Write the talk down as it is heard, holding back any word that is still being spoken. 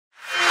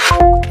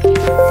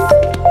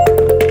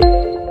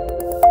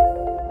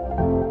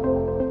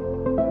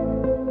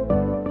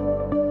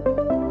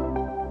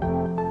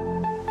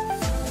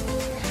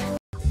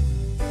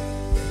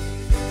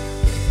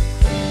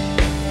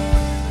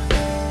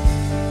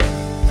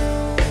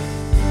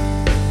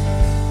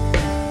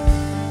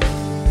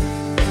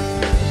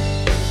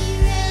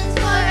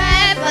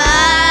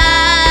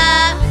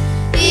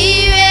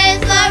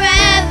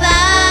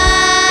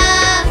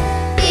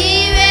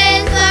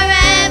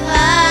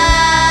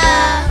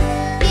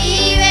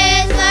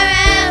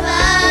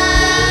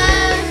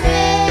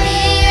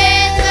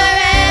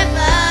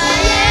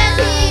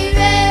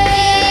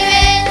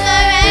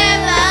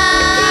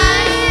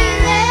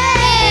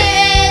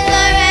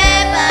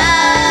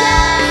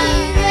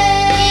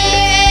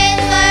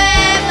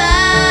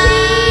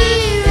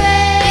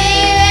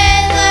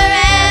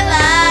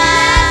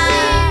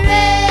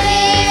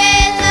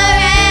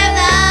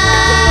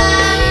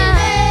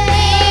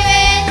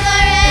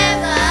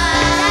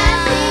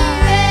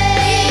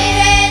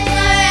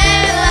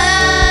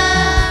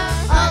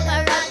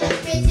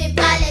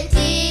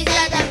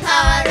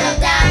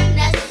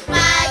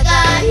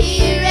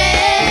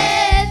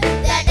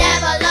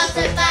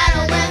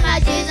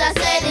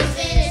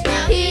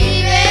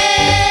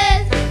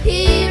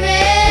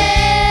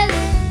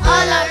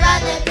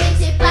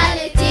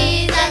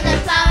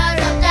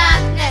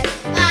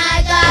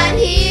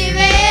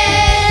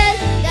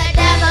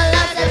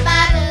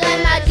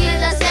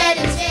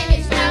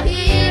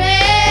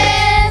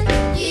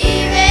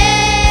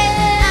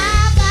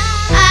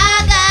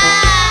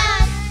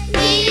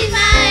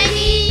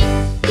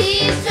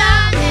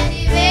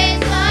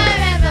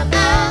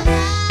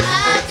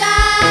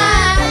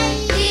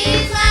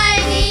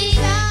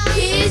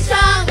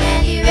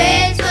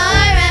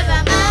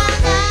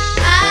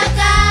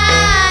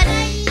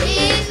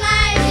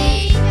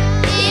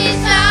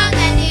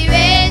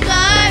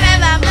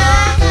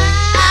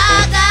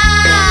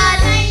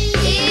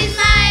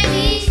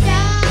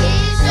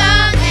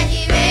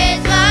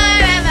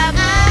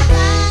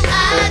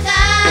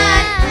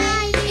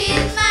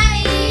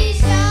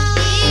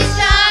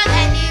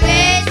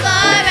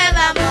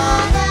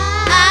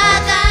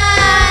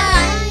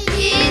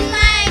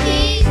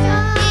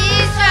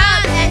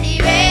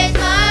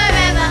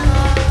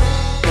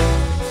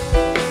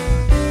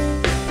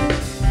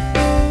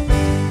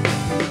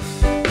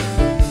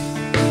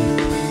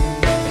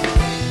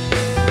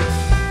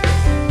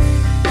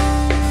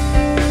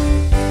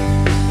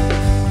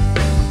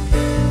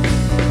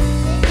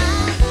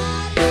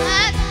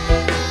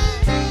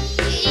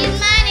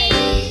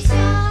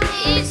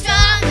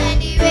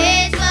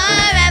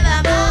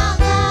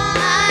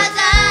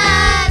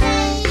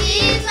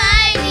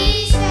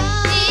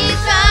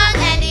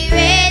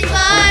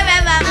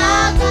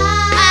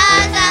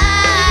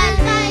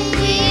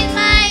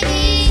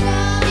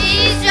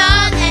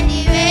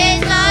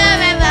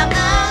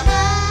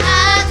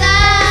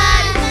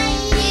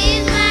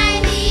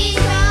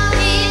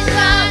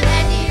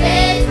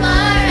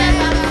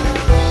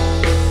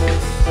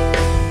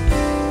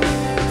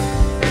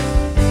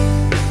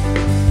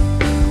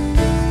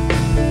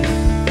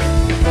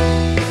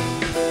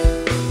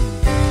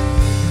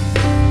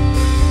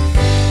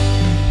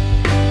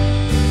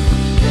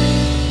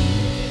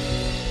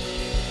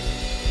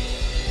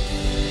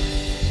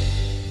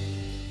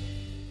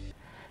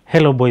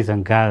Hello boys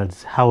and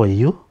girls, how are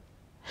you?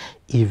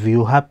 If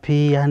you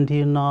happy and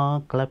you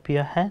know, clap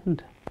your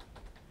hand.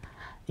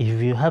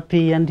 If you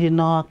happy and you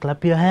know,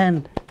 clap your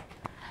hand.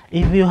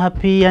 If you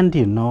happy and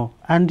you know,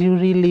 and you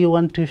really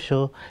want to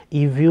show,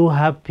 if you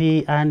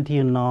happy and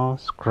you know,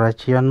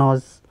 scratch your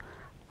nose.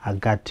 I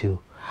got you.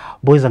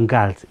 Boys and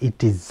girls,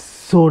 it is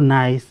so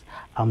nice.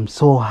 I'm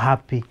so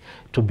happy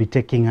to be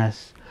taking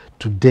us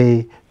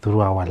today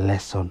through our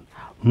lesson.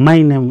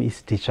 My name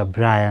is Teacher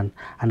Brian,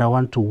 and I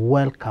want to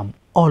welcome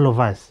all of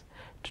us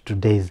to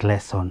today's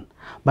lesson.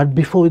 But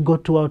before we go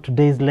to our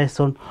today's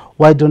lesson,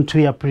 why don't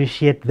we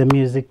appreciate the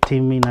music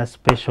team in a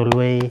special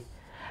way?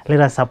 Let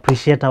us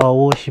appreciate our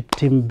worship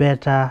team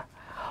better.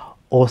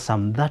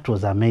 Awesome, that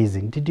was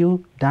amazing. Did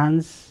you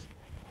dance?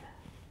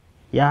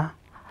 Yeah,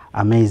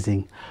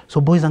 amazing.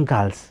 So boys and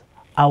girls,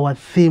 our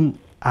theme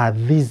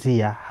this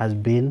year has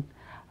been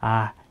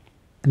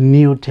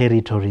new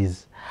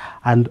territories.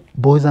 And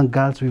boys and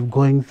girls, we're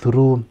going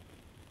through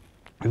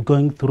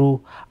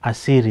a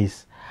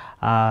series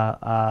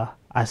of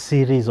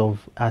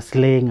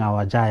slaying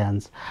our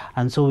giants.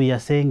 And so we are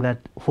saying that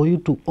for you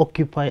to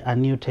occupy a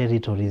new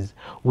territories,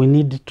 we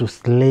need to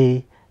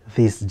slay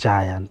this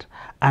giant.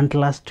 And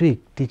last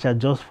week, Teacher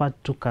Josephat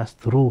took us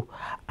through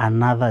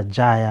another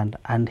giant,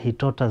 and he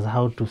taught us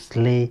how to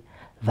slay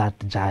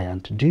that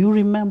giant. Do you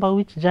remember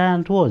which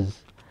giant was?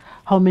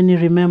 How many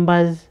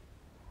remembers?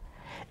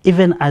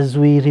 Even as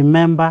we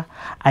remember,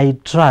 I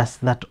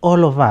trust that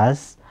all of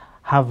us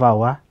have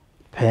our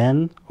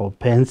pen or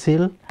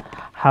pencil,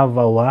 have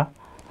our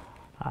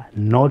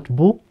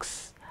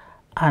notebooks,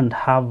 and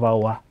have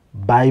our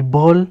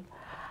Bible.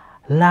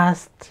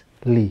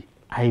 Lastly,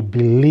 I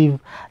believe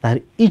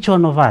that each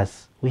one of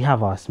us, we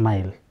have our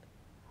smile.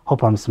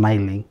 Hope I'm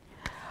smiling.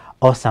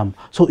 Awesome.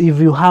 So if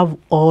you have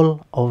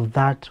all of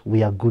that,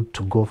 we are good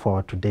to go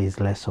for today's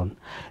lesson.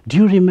 Do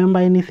you remember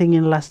anything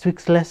in last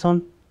week's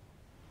lesson?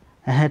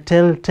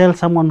 Tell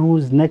someone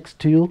who's next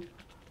to you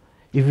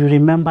if you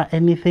remember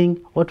anything.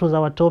 What was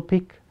our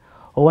topic?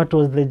 Or what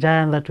was the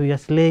giant that we were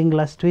slaying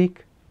last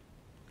week?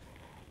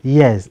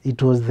 Yes,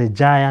 it was the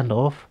giant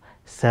of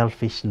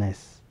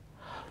selfishness.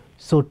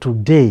 So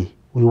today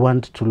we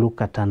want to look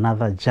at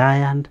another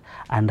giant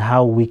and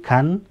how we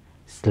can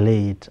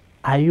slay it.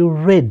 Are you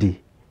ready?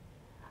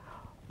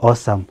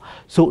 Awesome.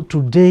 So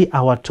today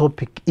our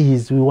topic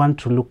is, we want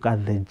to look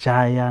at the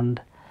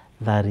giant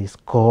that is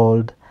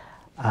called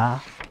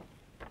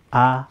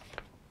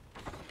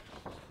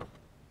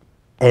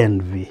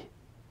envy.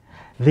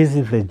 This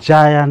is the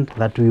giant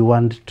that we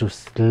want to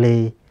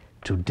slay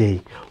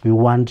today. We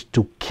want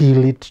to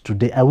kill it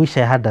today. I wish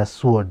I had a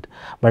sword,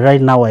 but right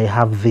now I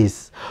have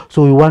this.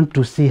 So we want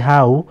to see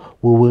how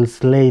we will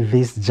slay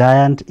this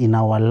giant in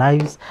our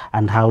lives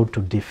and how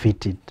to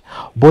defeat it.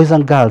 Boys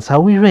and girls,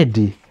 are we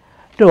ready?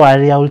 Don't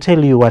worry, I will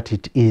tell you what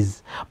it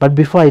is. But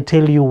before I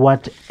tell you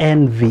what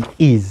envy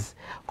is,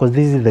 because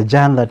this is the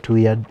giant that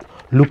we are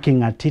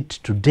looking at it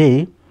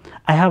today,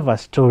 I have a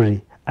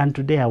story. And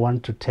today I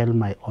want to tell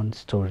my own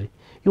story.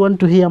 You want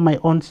to hear my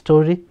own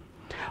story?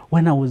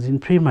 When I was in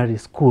primary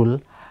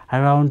school,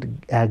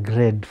 around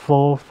grade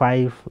 4,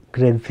 5,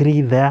 grade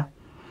 3 there,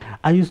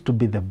 I used to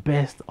be the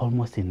best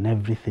almost in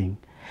everything,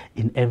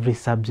 in every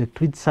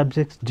subject. Which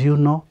subjects do you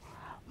know?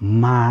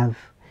 Math,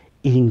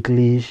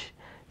 English,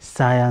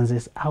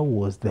 sciences. I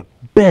was the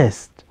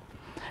best.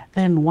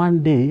 Then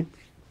one day,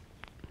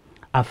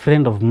 a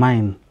friend of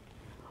mine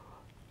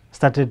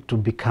started to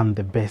become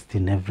the best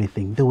in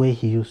everything. The way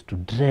he used to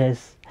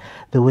dress,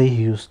 the way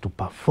he used to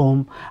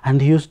perform, and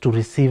he used to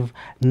receive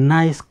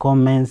nice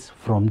comments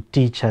from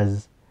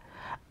teachers.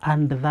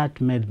 And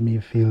that made me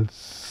feel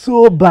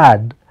so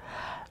bad,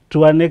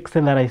 to an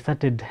extent that I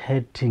started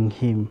hating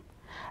him.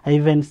 I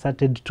even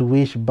started to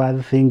wish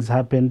bad things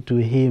happened to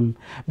him,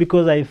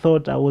 because I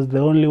thought I was the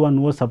only one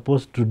who was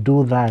supposed to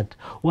do that.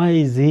 Why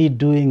is he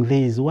doing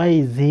this? Why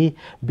is he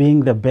being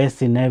the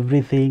best in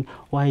everything?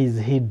 Why is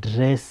he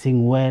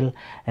dressing well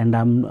and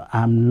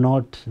I'm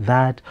not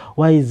that?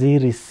 Why is he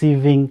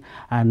receiving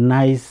a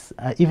nice,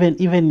 even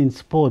in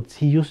sports,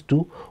 he used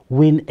to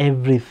win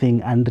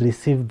everything and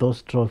receive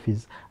those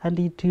trophies. And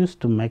it used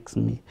to make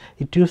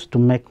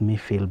me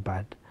feel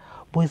bad.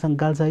 Boys and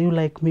girls, are you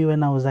like me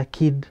when I was a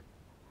kid?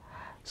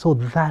 So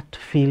that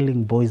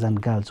feeling, boys and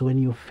girls, when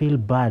you feel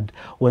bad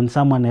when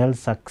someone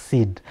else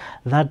succeeds,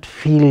 that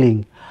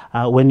feeling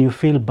when you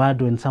feel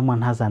bad when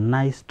someone has a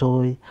nice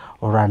toy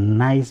or a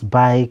nice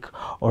bike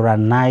or a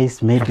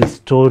nice maybe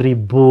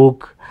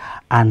storybook,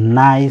 a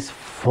nice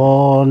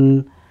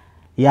phone,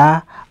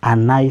 yeah, a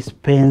nice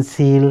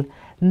pencil,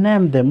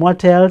 name them.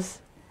 What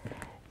else?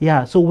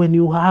 Yeah, so when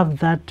you have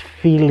that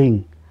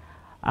feeling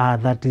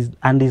that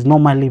is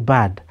normally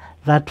bad,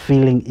 that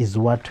feeling is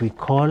what we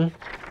call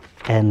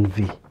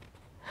envy.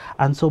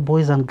 And so,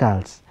 boys and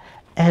girls,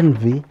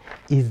 envy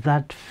is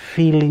that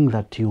feeling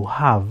that you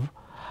have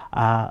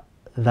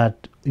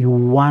that you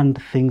want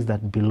things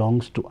that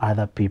belongs to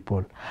other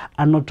people.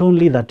 And not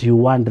only that you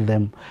want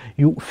them,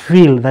 you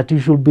feel that you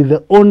should be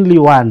the only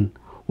one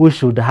who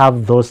should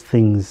have those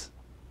things.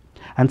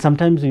 And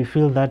sometimes we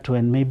feel that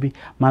when maybe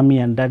mommy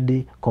and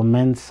daddy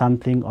comment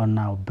something on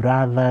our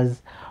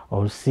brothers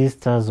or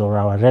sisters or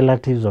our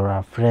relatives or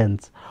our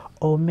friends,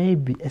 or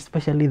maybe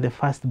especially the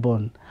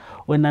firstborn,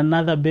 when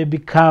another baby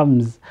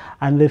comes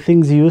and the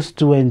things you used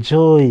to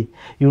enjoy,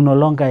 you no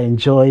longer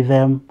enjoy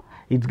them.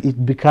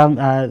 It becomes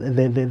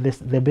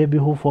the baby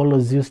who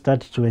follows you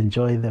starts to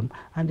enjoy them,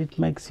 and it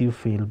makes you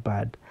feel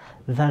bad.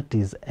 That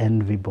is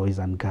envy, boys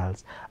and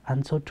girls.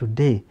 And so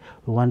today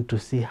we want to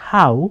see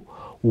how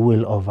we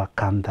will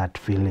overcome that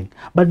feeling.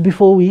 But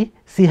before we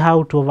see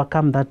how to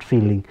overcome that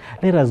feeling,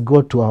 let us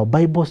go to our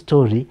Bible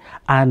story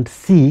and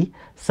see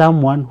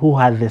someone who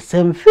had the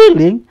same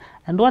feeling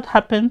and what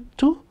happened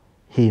to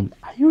him.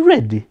 Are you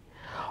ready?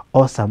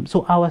 Awesome.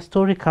 So our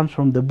story comes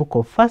from the book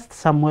of 1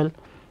 Samuel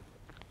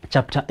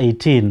chapter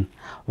 18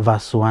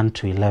 verse 1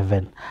 to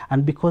 11.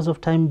 And because of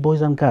time,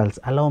 boys and girls,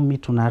 allow me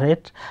to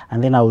narrate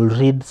and then I will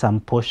read some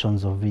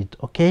portions of it.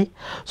 Okay,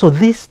 so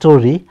this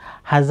story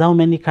has how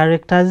many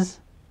characters?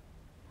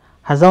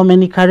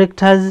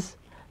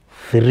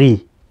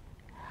 Three.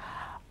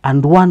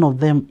 And one of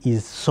them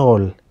is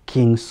Saul,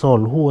 King Saul,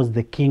 who was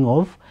the king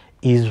of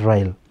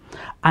Israel.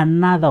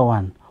 Another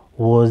one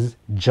was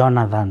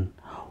Jonathan,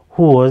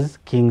 who was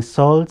King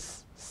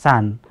Saul's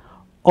son,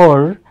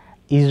 or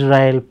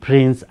Israel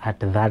prince at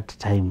that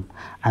time.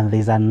 And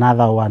there's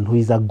another one who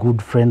is a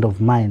good friend of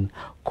mine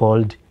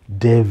called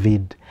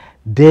David.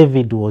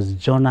 David was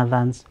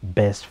Jonathan's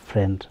best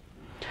friend.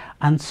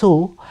 And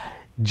so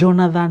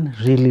Jonathan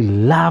really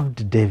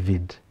loved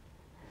David.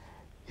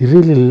 He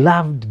really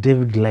loved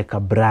David like a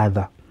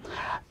brother,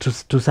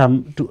 to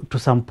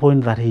some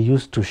point that he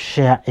used to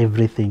share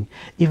everything.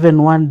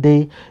 Even one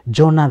day,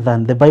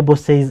 Jonathan, the Bible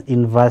says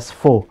in verse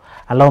 4,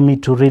 allow me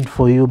to read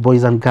for you,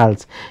 boys and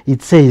girls.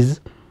 It says,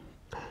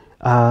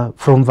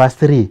 from verse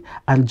 3.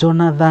 And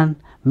Jonathan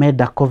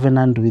made a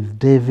covenant with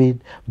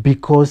David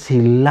because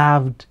he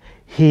loved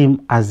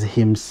him as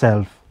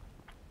himself.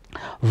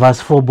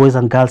 Verse 4, boys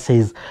and girls,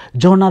 says,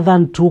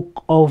 Jonathan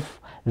took off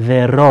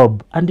the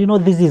robe. And you know,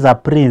 this is a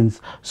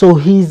prince, so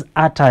his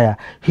attire,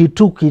 he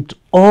took it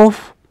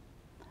off,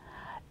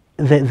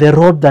 the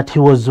robe that he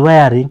was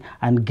wearing,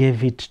 and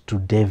gave it to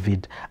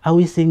David. Are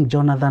we seeing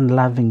Jonathan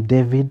loving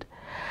David?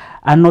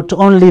 And not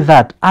only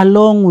that,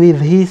 along with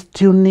his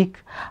tunic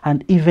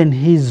and even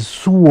his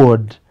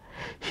sword,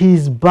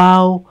 his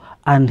bow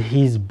and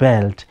his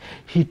belt,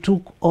 he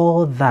took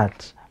all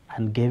that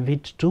and gave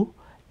it to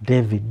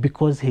David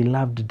because he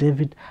loved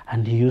David,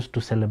 and he used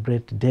to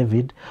celebrate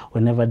David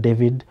whenever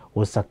David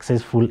was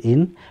successful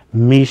in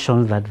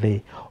missions that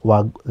they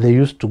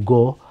used to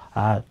go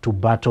to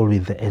battle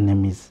with the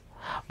enemies.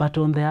 But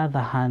on the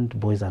other hand,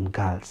 boys and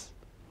girls,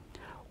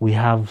 we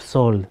have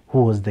Saul,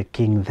 who was the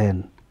king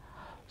then.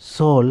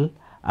 Saul,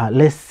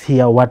 let's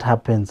hear what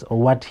happens or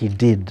what he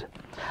did.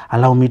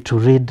 Allow me to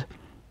read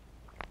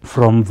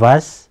from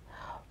verse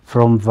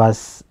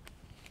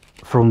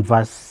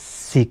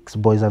 6,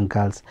 boys and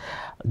girls.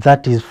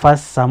 That is 1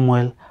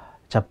 Samuel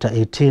chapter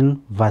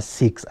 18 verse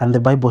 6. And the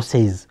Bible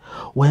says,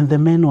 when the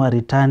men were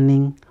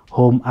returning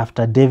home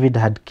after David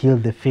had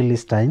killed the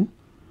Philistine,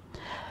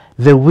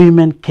 the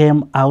women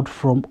came out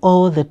from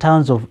all the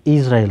towns of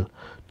Israel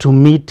to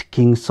meet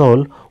King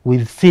Saul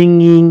with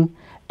singing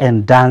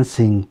and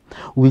dancing,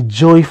 with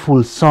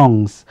joyful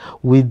songs,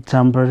 with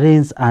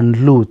tambourines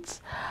and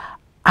lutes.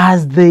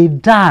 As they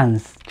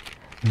danced,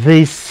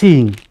 they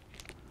sing,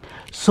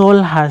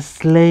 Saul has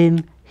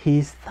slain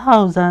his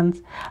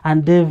thousands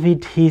and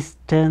David his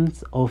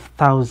tens of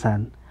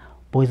thousands.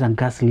 Boys and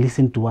girls,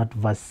 listen to what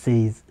verse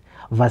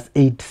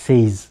 8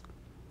 says.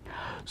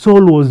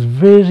 Saul was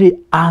very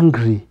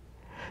angry.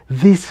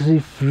 This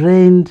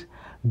refrain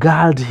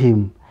galled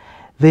him.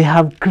 They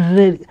have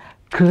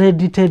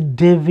credited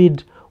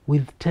David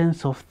with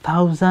tens of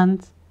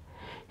thousands.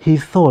 He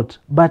thought,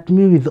 but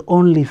me with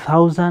only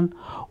 1,000,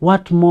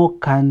 what more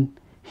can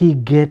he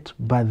get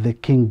but the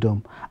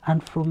kingdom?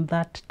 And from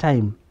that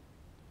time,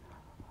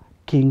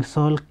 King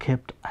Saul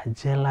kept a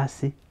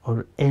jealousy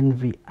or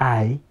envy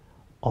eye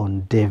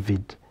on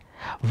David.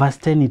 Verse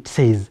 10, it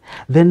says,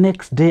 the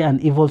next day an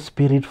evil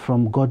spirit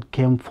from God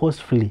came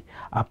forcefully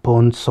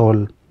upon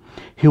Saul.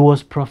 He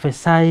was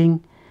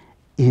prophesying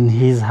in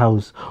his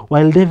house.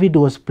 While David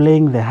was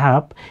playing the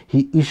harp,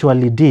 he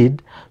usually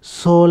did,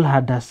 Saul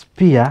had a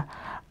spear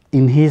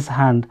in his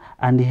hand,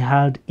 and he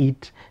held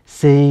it,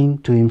 saying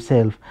to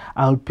himself,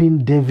 I'll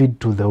pin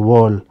David to the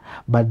wall.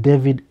 But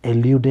David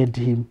eluded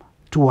him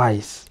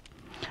twice.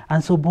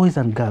 And so, boys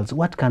and girls,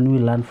 what can we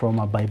learn from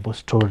a Bible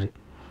story?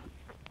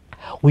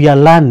 We are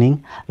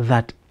learning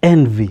that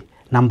envy,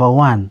 number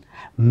one,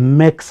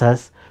 makes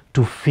us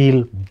to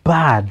feel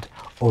bad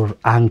or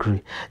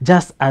angry.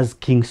 Just as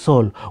King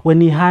Saul,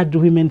 when he heard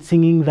women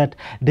singing that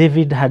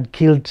David had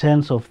killed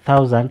tens of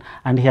thousands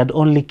and he had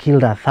only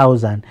killed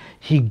 1,000,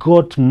 he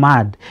got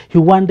mad. He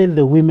wanted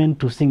the women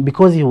to sing.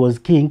 Because he was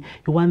king,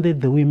 he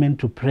wanted the women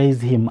to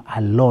praise him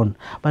alone.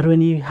 But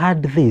when he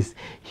heard this,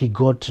 he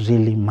got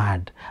really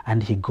mad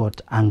and he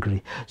got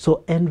angry.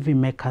 So envy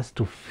makes us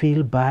to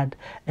feel bad,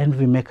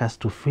 envy makes us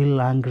to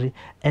feel angry,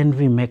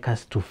 envy makes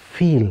us to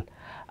feel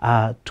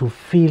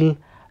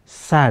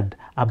sad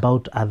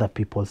about other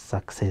people's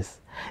success.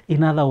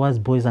 In other words,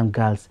 boys and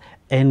girls,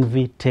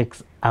 envy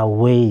takes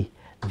away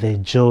the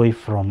joy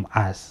from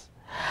us.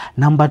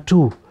 Number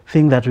two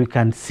thing that we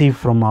can see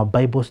from our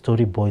Bible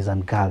story, boys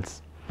and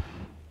girls,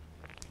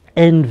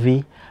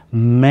 envy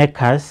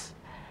make us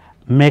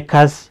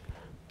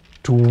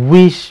to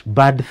wish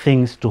bad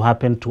things to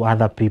happen to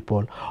other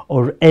people,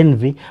 or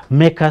envy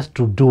make us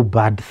to do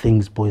bad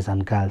things, boys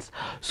and girls.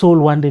 Saul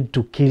wanted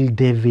to kill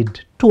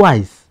David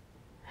twice.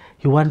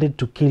 He wanted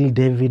to kill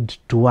David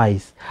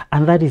twice,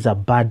 and that is a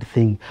bad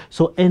thing.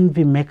 So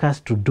envy makes us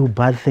to do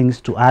bad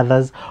things to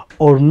others,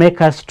 or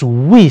make us to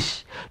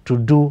wish to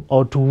do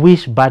or to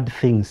wish bad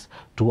things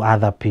to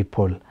other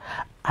people.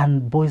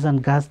 And boys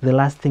and girls, the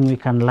last thing we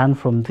can learn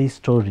from this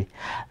story,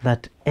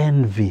 that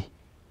envy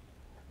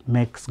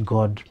makes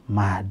God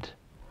mad,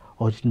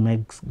 or it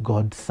makes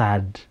God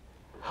sad.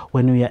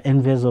 When we are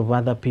envious of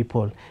other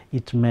people,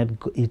 it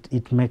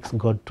makes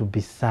God to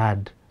be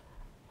sad.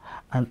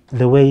 And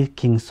the way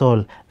King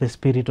Saul, the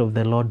Spirit of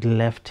the Lord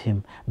left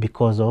him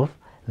because of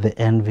the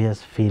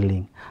envious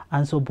feeling.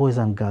 And so, boys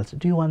and girls,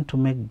 do you want to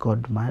make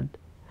God mad?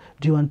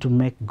 Do you want to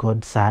make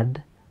God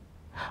sad?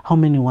 How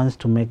many wants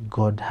to make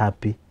God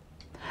happy?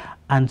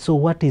 And so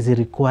what is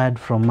required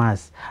from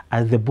us?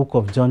 As the book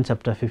of John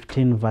chapter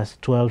 15 verse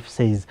 12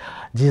 says,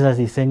 Jesus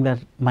is saying that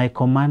my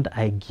command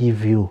I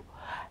give you,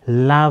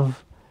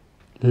 love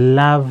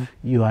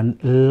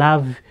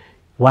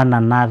one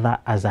another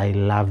as I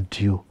loved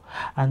you.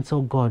 And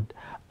so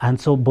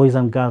boys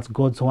and girls,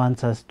 God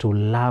wants us to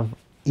love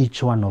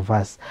each one of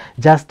us,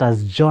 just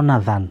as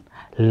Jonathan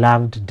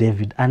loved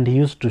David, and he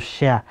used to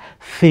share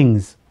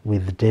things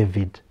with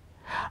David.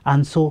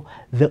 And so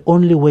the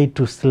only way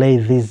to slay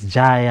this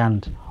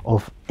giant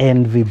of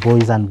envy,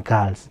 boys and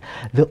girls,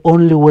 the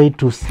only way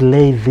to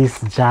slay this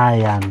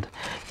giant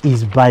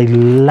is by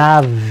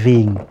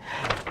loving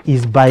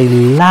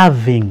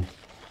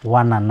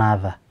one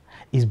another,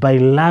 is by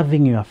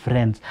loving your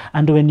friends.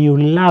 And when you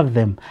love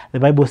them, the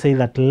Bible says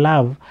that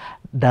love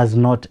does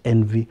not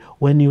envy.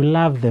 When you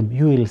love them,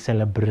 you will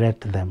celebrate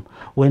them.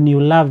 When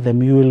you love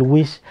them, you will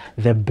wish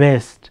the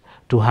best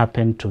to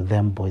happen to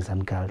them, boys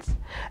and girls.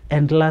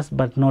 And last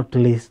but not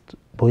least,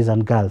 boys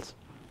and girls,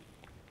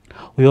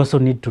 we also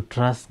need to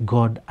trust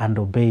God and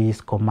obey His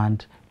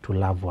command to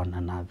love one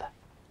another.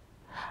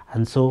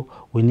 And so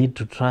we need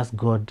to trust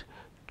God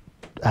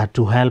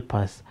to help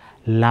us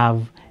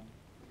love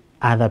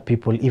other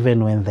people,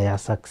 even when they are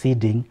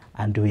succeeding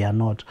and we are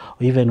not,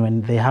 or even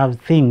when they have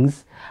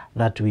things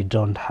that we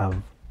don't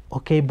have.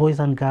 Okay, boys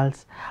and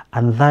girls,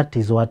 and that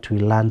is what we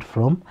learned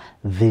from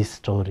this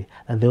story.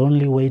 And the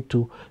only way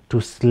to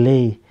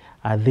slay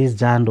this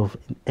giant of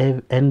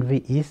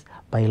envy is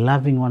by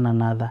loving one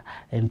another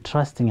and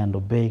trusting and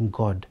obeying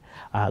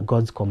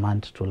God's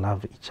command to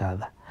love each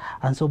other.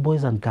 And so,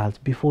 boys and girls,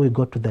 before we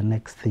go to the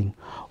next thing,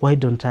 why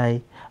don't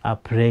I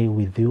pray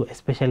with you,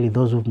 especially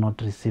those who have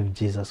not received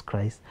Jesus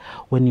Christ.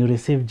 When you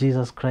receive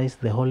Jesus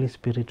Christ, the Holy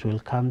Spirit will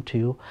come to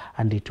you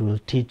and it will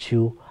teach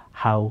you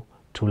how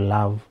to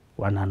love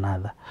one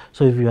another.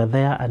 So if you are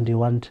there and you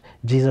want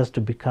Jesus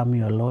to become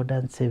your Lord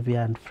and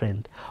Savior and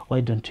friend, why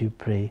don't you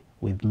pray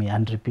with me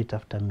and repeat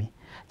after me?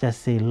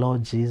 Just say,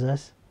 Lord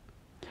Jesus,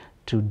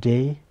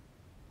 today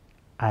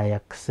I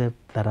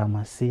accept that I'm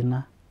a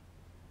sinner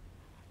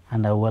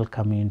and I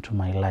welcome you into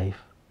my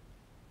life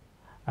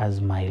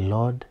as my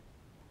Lord,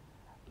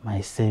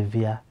 my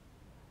Savior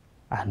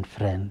and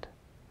friend.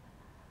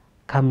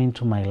 Come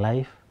into my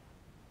life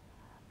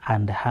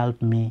and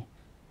help me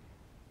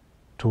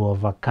to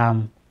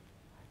overcome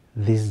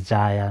this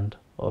giant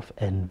of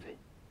envy.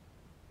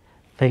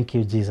 Thank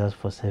you, Jesus,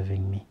 for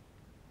saving me.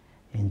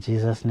 In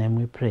Jesus' name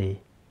we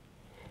pray.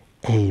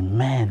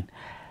 Amen.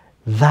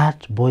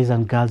 That, boys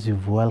and girls,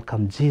 you've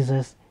welcomed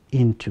Jesus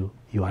into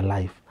your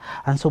life.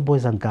 And so,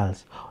 boys and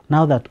girls,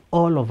 now that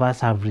all of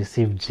us have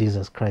received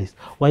Jesus Christ,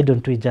 why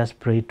don't we just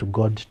pray to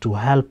God to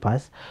help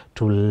us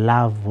to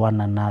love one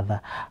another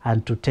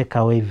and to take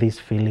away this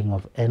feeling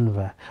of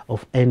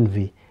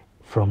envy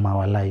from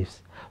our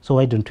lives. So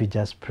why don't we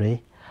just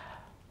pray?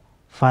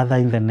 Father,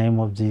 in the name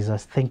of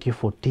Jesus, thank you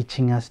for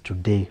teaching us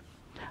today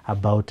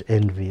about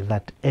envy,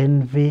 that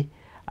envy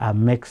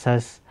makes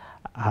us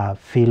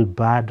feel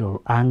bad or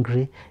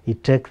angry.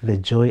 It takes the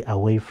joy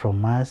away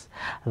from us.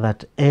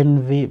 That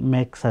envy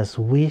makes us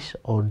wish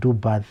or do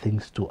bad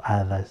things to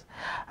others.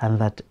 And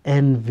that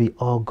envy,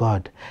 oh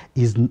God,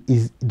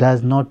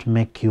 does not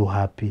make you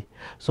happy.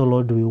 So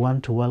Lord, we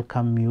want to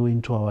welcome you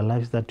into our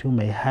lives that you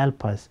may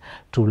help us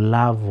to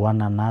love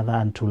one another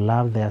and to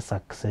love their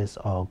success,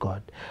 oh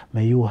God.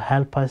 May you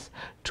help us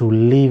to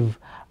live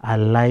a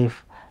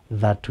life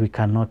that we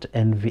cannot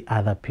envy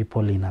other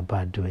people in a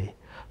bad way.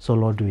 So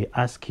Lord, we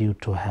ask you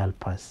to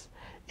help us.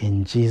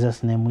 In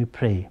Jesus' name we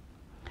pray.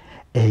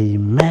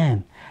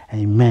 Amen.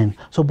 Amen.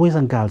 So boys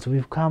and girls,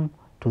 we've come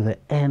to the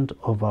end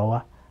of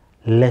our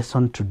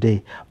lesson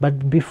today.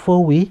 But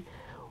before we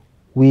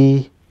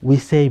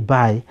say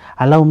bye,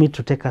 allow me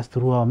to take us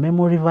through our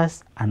memory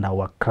verse and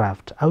our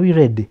craft. Are we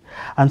ready?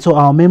 And so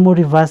our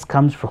memory verse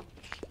comes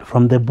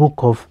from the book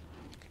of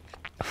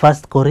 1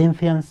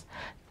 Corinthians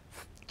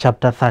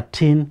chapter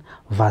 13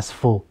 verse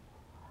 4.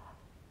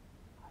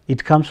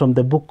 It comes from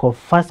the book of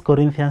 1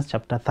 Corinthians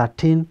chapter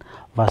 13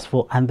 verse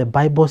 4, and the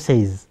Bible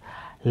says,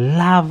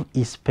 love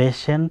is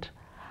patient,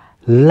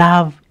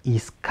 love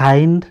is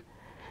kind,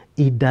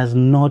 it does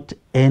not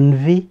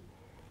envy,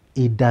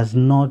 it does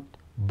not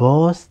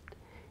boast,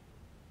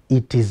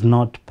 it is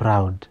not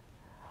proud.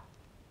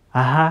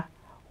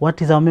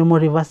 What is our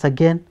memory verse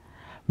again?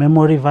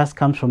 Memory verse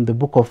comes from the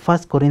book of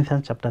 1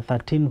 Corinthians chapter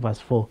 13 verse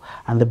 4,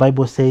 and the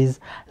Bible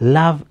says,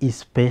 love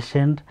is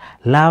patient,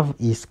 love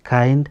is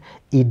kind,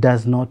 it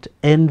does not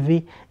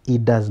envy,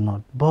 it does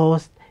not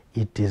boast,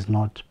 it is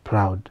not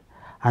proud.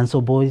 And so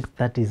boys,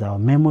 that is our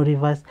memory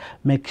verse.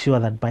 Make sure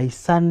that by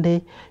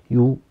Sunday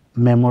you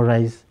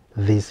memorize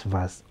this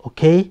verse,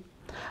 okay?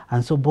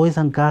 And so boys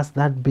and girls,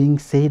 that being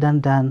said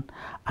and done,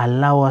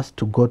 allow us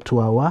to go to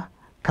our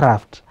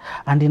craft.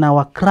 And in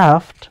our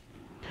craft,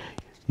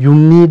 you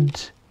need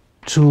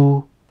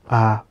two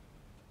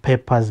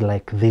papers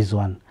like this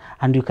one,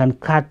 and you can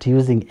cut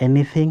using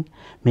anything,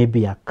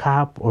 maybe a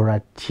cup or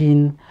a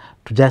tin,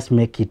 to just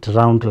make it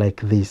round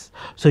like this.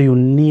 So you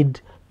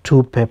need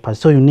two papers.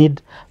 So you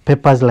need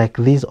papers like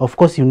this. Of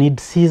course you need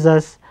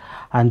scissors,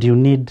 and you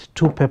need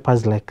two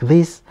papers like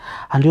this,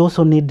 and you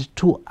also need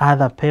two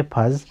other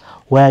papers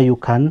where you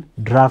can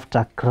draft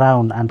a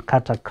crown and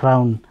cut a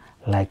crown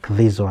like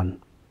this one.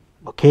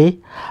 Okay?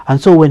 And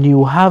so when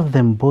you have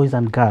them, boys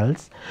and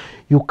girls,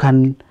 you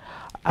can,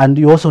 and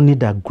you also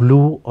need a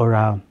glue or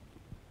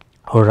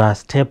a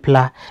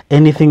stapler,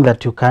 anything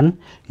that you can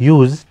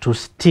use to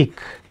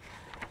stick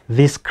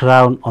this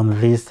crown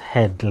on this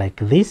head like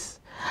this.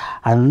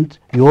 And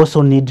you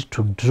also need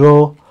to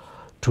draw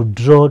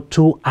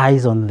two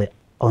eyes on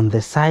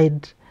the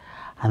side,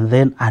 and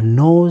then a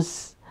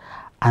nose,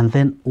 and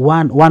then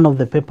one of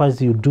the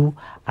papers you do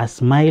a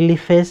smiley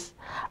face,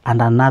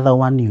 and another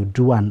one you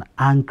do an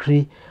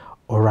angry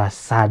or a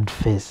sad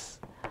face.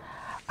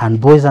 And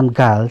boys and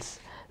girls,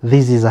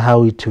 this is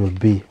how it will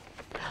be.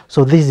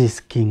 So this is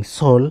King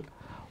Saul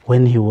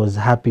when he was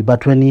happy,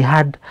 but when he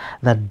heard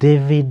that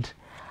David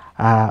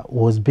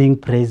was being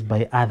praised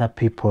by other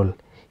people,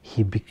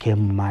 he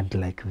became mad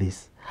like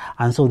this.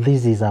 And so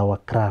this is our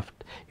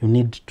craft. You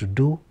need to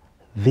do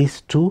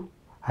these two,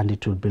 and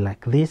it will be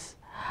like this.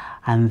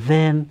 And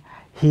then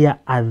here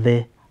at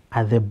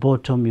the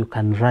bottom you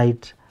can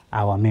write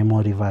our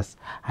memory verse,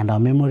 and our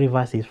memory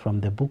verse is from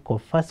the book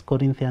of 1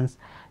 Corinthians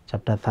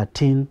chapter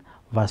 13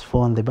 verse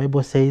 4, and the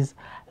Bible says,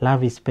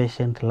 love is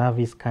patient, love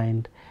is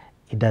kind,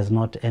 it does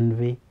not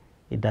envy,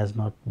 it does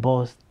not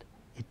boast,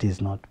 it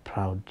is not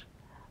proud.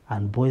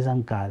 And boys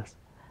and girls,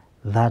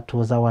 that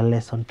was our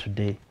lesson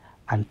today.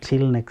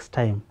 Until next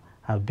time,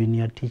 I've been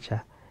your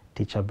teacher,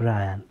 Teacher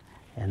Brian,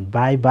 and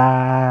bye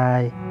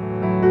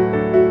bye.